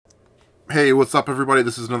Hey, what's up everybody?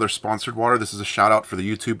 This is another sponsored water. This is a shout out for the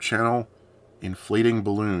YouTube channel Inflating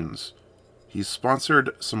Balloons. He's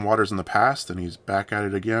sponsored some waters in the past and he's back at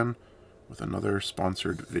it again with another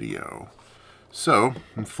sponsored video. So,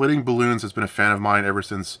 Inflating Balloons has been a fan of mine ever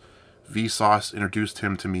since Vsauce introduced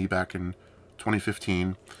him to me back in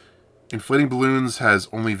 2015. Inflating Balloons has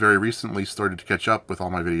only very recently started to catch up with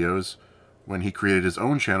all my videos when he created his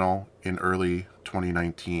own channel in early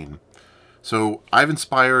 2019. So I've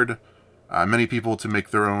inspired many people to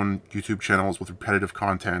make their own YouTube channels with repetitive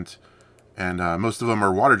content, and most of them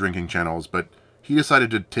are water drinking channels, but he decided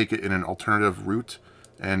to take it in an alternative route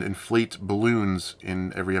and inflate balloons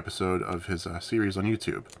in every episode of his series on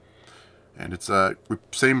YouTube. And it's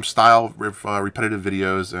same style, repetitive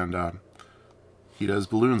videos, and he does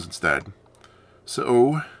balloons instead.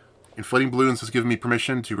 So, Inflating Balloons has given me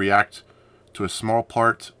permission to react to a small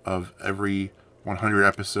part of every 100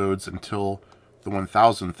 episodes until the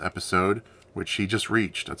 1000th episode, which he just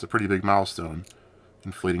reached. That's a pretty big milestone.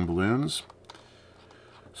 Inflating balloons.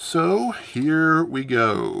 So, here we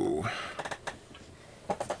go.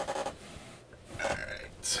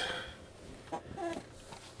 Alright.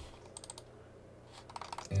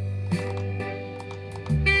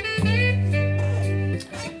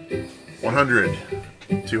 $100,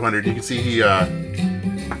 $200. You can see he's got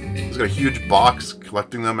a huge box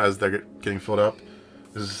collecting them as they're getting filled up.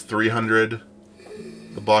 This is $300.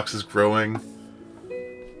 The box is growing.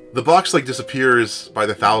 The box like disappears by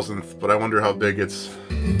the 1000th, but I wonder how big it's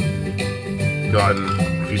gotten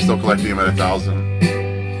if he's still collecting them at 1,000.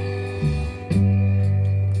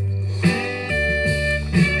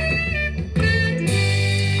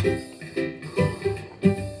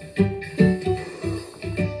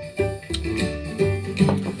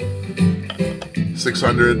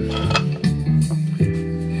 $600.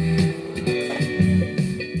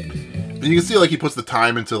 And you can see like he puts the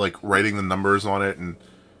time into like writing the numbers on it and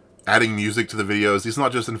adding music to the videos. He's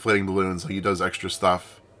not just inflating balloons, like he does extra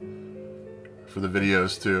stuff for the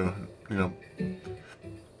videos too. You know,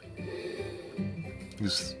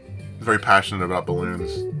 he's very passionate about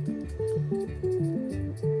balloons.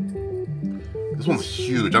 This one's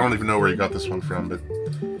huge. I don't even know where he got this one from, but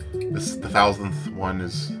the 1000th one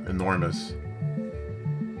is enormous.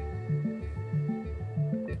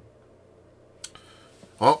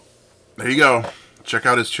 Well, there you go. Check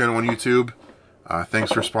out his channel on YouTube.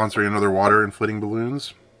 Thanks for sponsoring another water inflating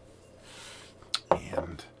balloons.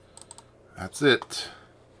 And that's it.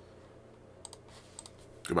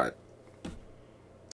 Goodbye.